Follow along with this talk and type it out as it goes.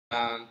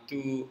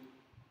To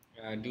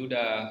do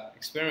the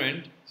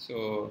experiment,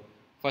 so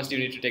first you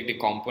need to take the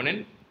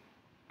component.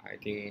 I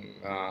think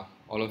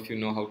all of you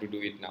know how to do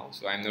it now,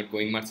 so I'm not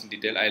going much in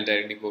detail. I'll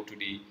directly go to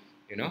the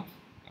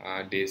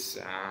this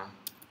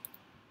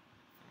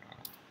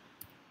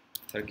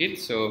circuit.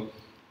 So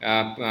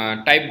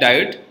type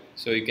diode.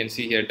 So you can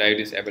see here diode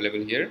is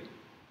available here.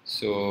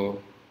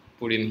 So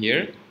put in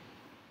here.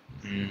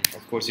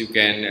 Of course you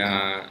can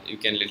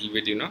little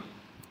bit you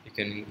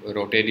can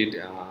rotate it.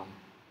 You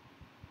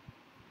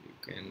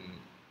can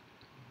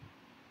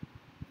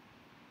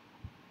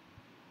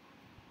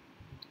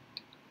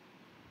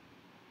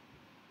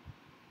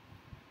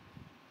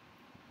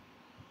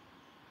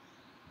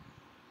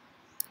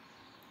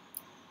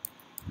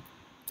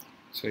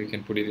so you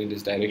can put it in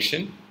this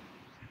direction,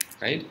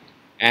 right?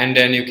 And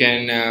then you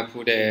can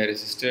put a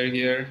resistor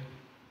here,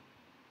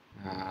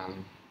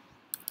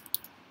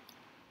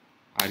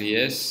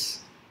 RES.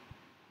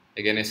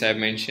 Again, as I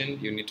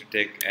mentioned, you need to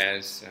take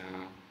as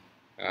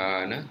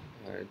you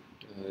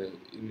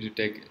need to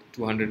take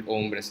 200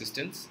 ohm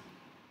resistance.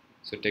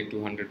 So take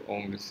 200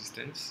 ohm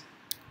resistance,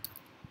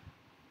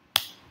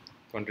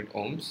 200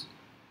 ohms.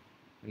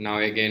 Now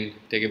again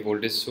take a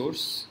voltage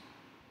source.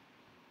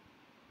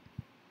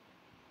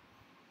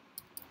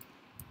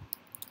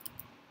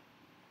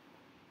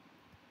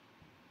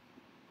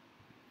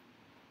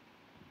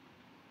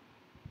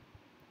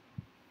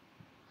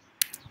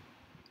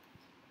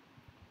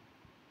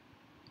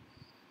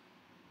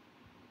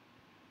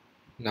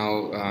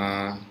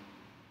 Now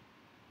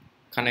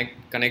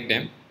connect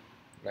them,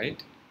 right?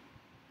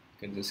 You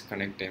can just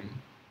connect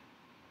them.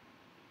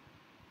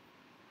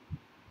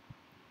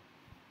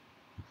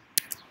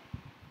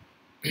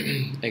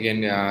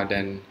 Again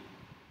then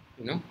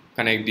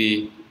connect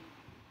the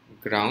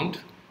ground,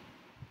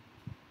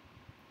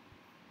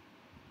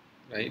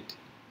 right?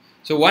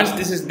 So once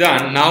this is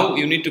done, now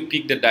you need to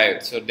pick the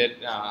diode. So that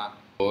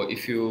so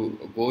if you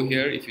go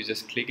here, if you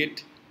just click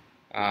it,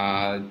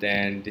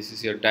 then this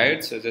is your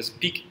diode. So just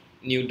pick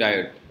new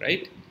diode,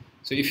 right?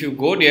 So if you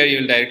go there,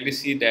 you'll directly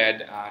see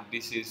that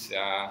this is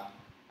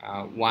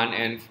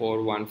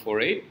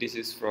 1N4148. This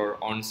is for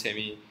on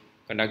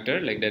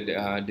semiconductor, like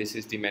that. This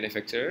is the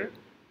manufacturer,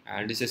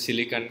 and this is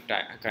silicon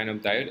kind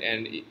of diode.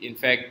 And in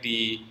fact,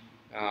 the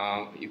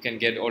you can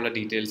get all the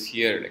details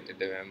here, like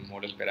the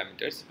model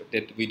parameters, but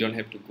that we don't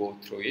have to go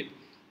through it.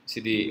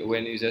 See,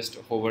 when you just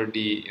hover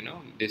the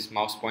this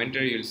mouse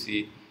pointer, you'll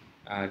see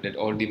that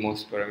all the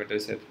most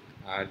parameters have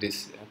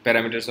this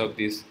parameters of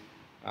this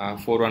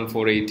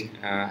 4148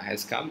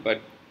 has come,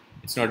 but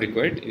it's not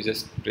required. You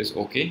just press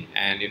OK,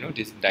 and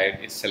this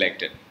diode is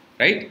selected,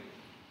 right?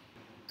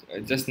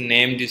 Just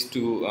name this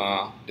to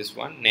this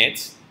one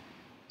nets.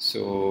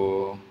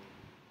 So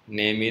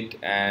name it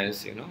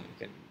as you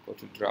can go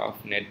to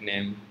draft net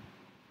name,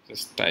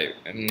 just type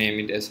and name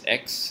it as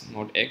X,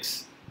 not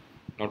X,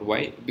 not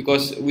Y,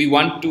 because we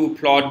want to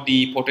plot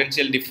the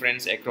potential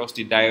difference across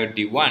the diode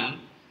D1.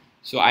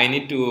 So I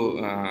need to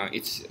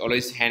it's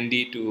always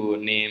handy to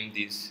name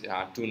these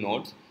two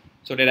nodes,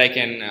 so that I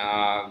can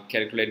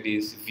calculate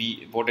this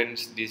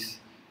potential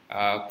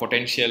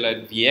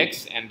at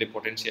Vx and the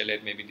potential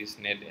at maybe this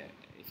net.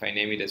 If I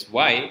name it as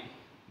Y,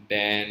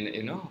 then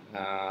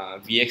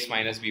Vx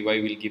minus Vy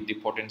will give the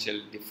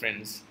potential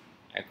difference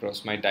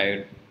across my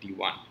diode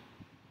D1.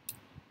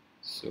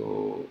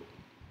 So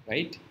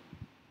right,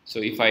 so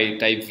if I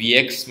type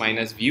Vx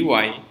minus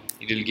Vy,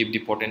 it will give the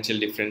potential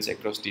difference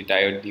across the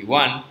diode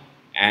D1,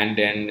 and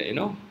then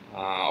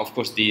of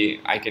course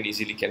I can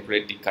easily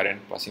calculate the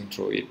current passing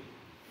through it.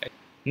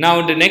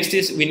 Now the next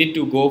is we need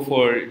to go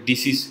for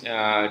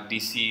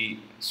DC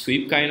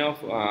sweep kind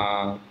of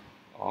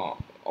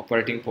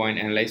operating point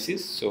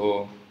analysis.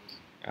 So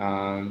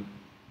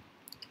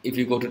if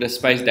you go to the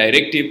SPICE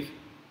directive,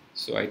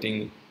 so I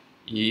think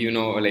you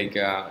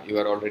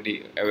are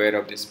already aware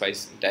of the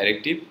SPICE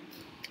directive.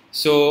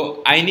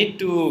 So I need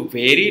to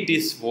vary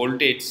this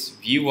voltage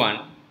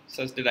V1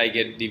 such that I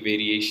get the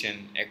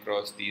variation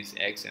across these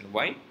X and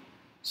Y.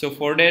 So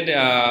for that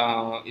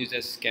you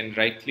just can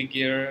right click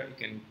here, you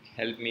can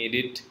help me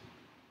edit,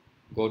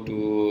 go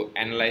to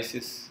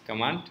analysis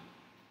command,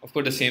 of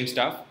course the same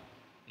stuff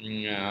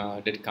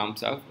that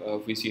comes up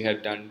which you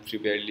have done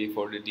previously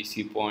for the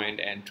DC point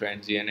and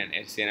transient and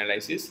AC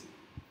analysis.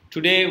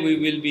 Today we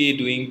will be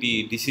doing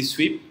the DC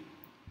sweep.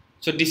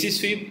 So DC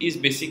sweep is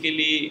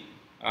basically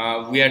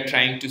we are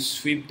trying to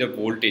sweep the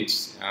voltage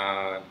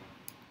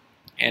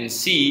and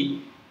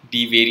see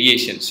the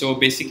variation. So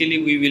basically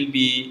we will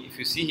be, if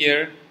you see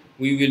here,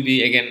 we will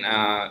be again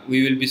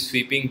we will be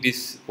sweeping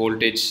this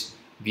voltage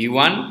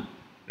V1,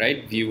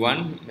 right?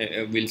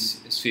 V1 will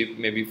sweep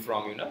maybe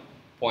from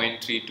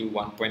 0.3 to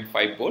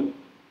 1.5 volt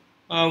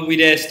with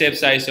a step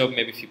size of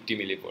maybe 50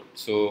 millivolt.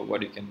 So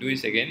what you can do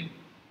is again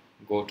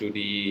go to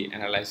the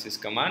analysis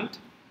command,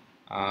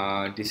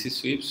 DC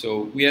sweep.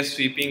 So we are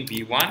sweeping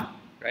V1,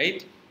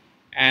 right?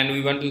 And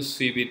we want to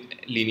sweep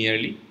it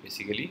linearly,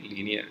 basically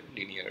linear,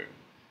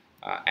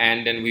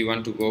 and then we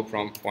want to go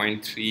from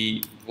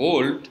 0.3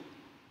 volt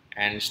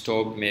and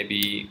stop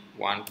maybe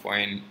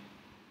 1.5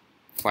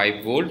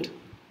 5 volt,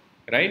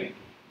 right?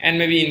 And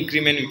maybe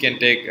increment we can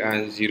take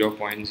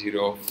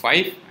 0.05.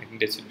 I think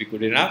that should be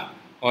good enough.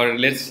 Or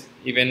let's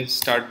even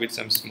start with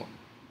some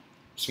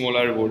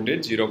smaller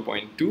voltage,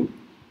 0.2.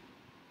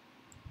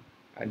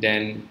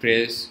 Then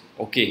press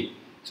OK.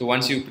 So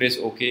once you press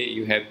OK,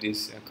 you have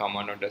this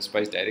command or the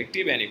spice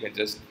directive, and you can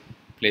just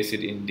place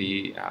it in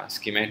the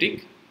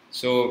schematic.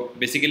 So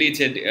basically it's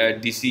a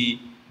DC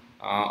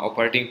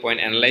operating point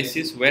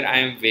analysis where I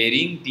am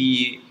varying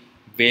the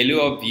value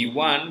of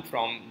V1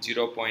 from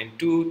 0.2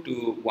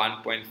 to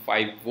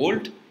 1.5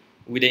 volt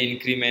with an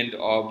increment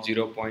of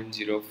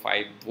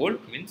 0.05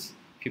 volt, means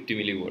 50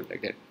 millivolt,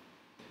 like that.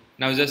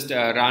 Now just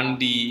run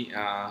the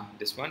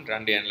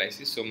run the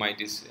analysis. So my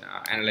this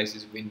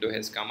analysis window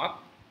has come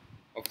up.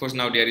 Of course,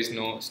 now there is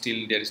no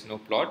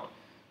plot.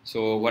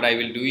 So what I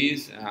will do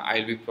is I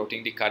will be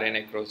plotting the current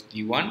across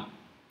D1,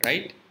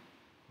 right?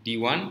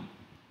 D1.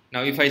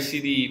 Now if I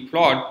see the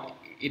plot,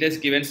 it has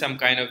given some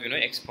kind of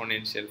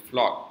exponential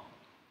plot.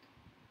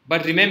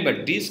 But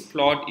remember, this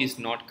plot is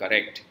not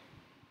correct.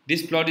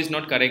 This plot is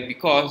not correct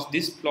because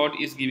this plot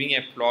is giving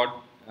a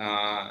plot.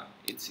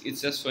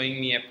 It's just showing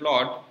me a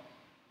plot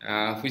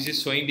which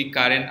is showing the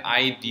current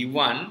I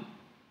V1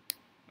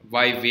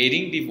 by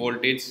varying the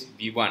voltage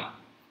V1.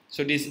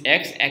 So this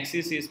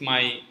x-axis is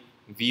my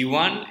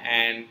V1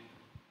 and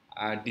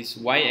this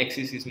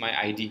y-axis is my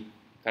ID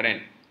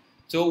current.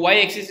 So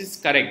y-axis is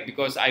correct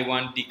because I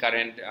want the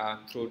current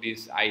through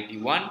this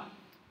ID1,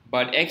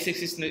 but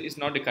x-axis is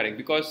not the correct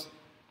because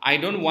I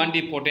don't want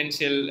the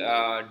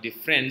potential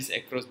difference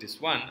across this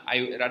one.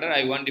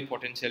 I want the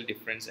potential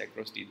difference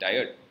across the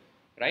diode,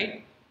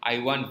 right? I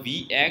want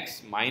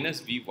Vx minus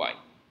Vy,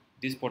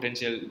 this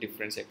potential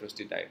difference across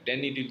the diode.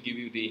 Then it will give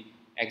you the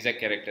exact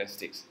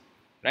characteristics,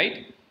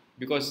 right?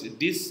 Because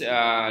this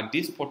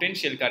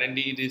potential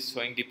currently it is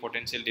showing the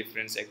potential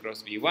difference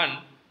across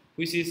V1,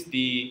 which is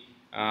the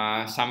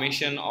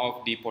summation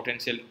of the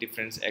potential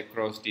difference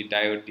across the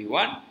diode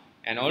D1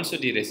 and also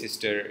the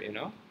resistor,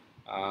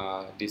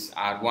 this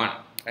R1,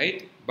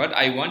 right? But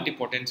I want the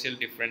potential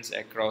difference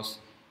across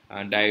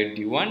diode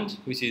D1,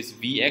 which is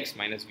Vx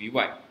minus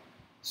Vy.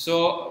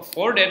 So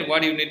for that,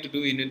 what you need to do,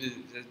 you need to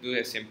just do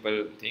a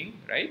simple thing,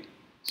 right?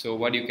 So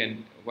what you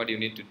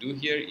need to do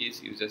here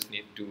is you just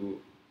need to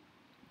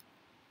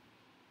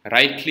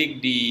right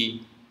click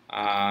the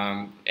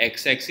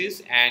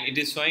x-axis, and it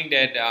is showing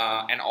that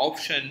an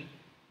option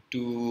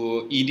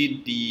to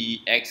edit the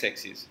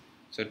x-axis.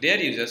 So there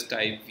you just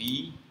type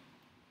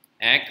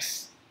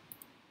Vx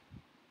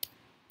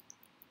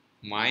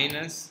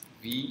minus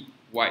Vy.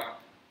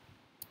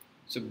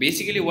 So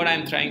basically what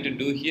I'm trying to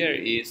do here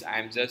is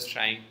I'm just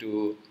trying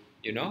to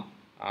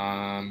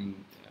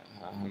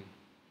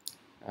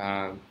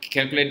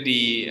calculate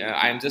the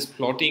I'm just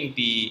plotting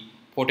the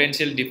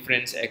potential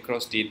difference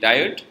across the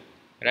diode,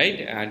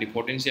 right? The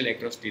potential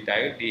across the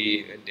diode,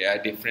 the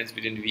difference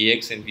between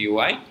Vx and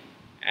Vy,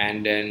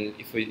 and then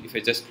if I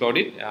just plot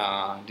it,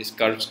 these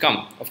curves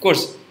come. Of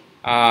course,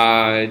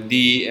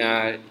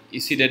 you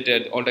see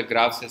that all the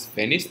graphs has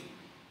vanished.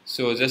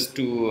 So you just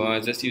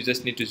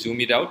need to zoom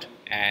it out,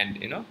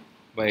 and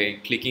by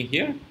clicking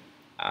here,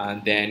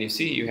 and then you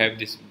see you have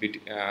this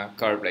bit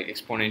curve, like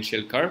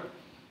exponential curve,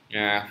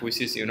 which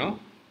is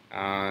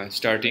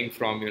starting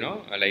from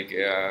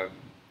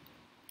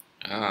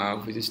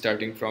which is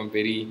starting from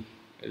very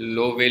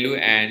low value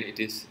and it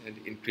is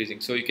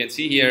increasing. So you can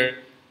see here,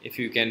 if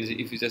you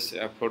just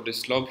plot the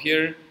slope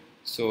here,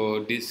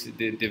 so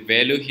the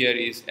value here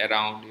is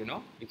around,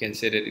 you can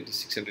say that it is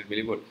 600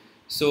 millivolt.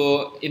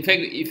 So in fact,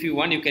 if you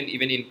want, you can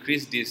even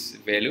increase this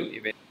value.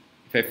 Even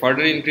if I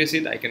further increase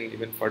it, I can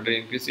even further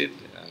increase it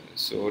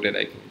so that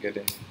I can get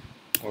a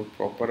more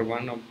proper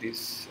one of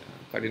this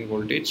current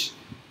voltage.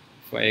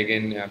 If I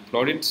again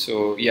plot it,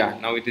 so yeah,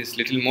 now it is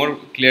little more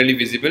clearly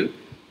visible.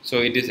 So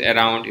it is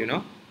around,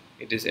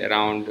 it is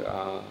around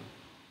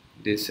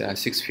this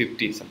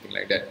 650, something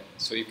like that.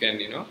 So you can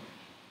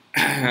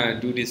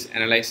do this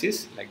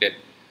analysis like that.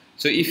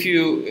 So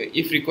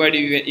if required,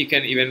 you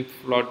can even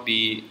plot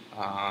the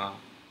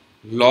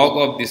log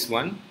of this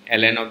one,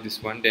 ln of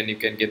this one, then you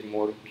can get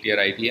more clear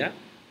idea.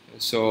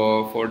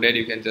 So for that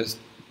you can just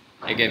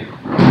again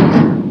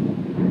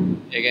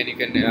you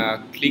can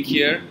click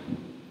here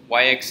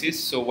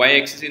y-axis. So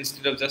y-axis,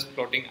 instead of just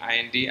plotting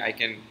IND, I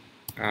can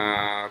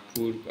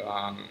put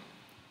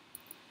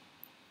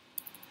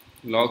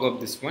log of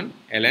this one,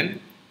 ln.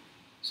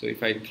 So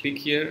if I click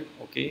here,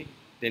 okay,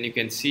 then you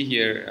can see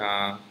here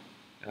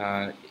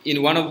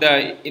in one of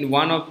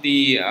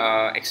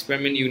the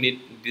experiment you need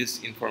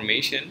this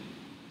information,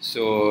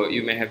 so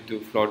you may have to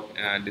plot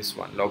this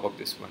one, log of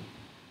this one.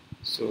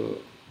 So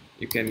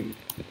you can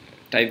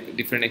type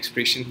different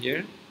expression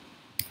here,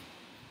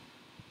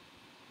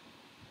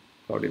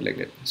 plot it like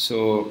that.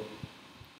 So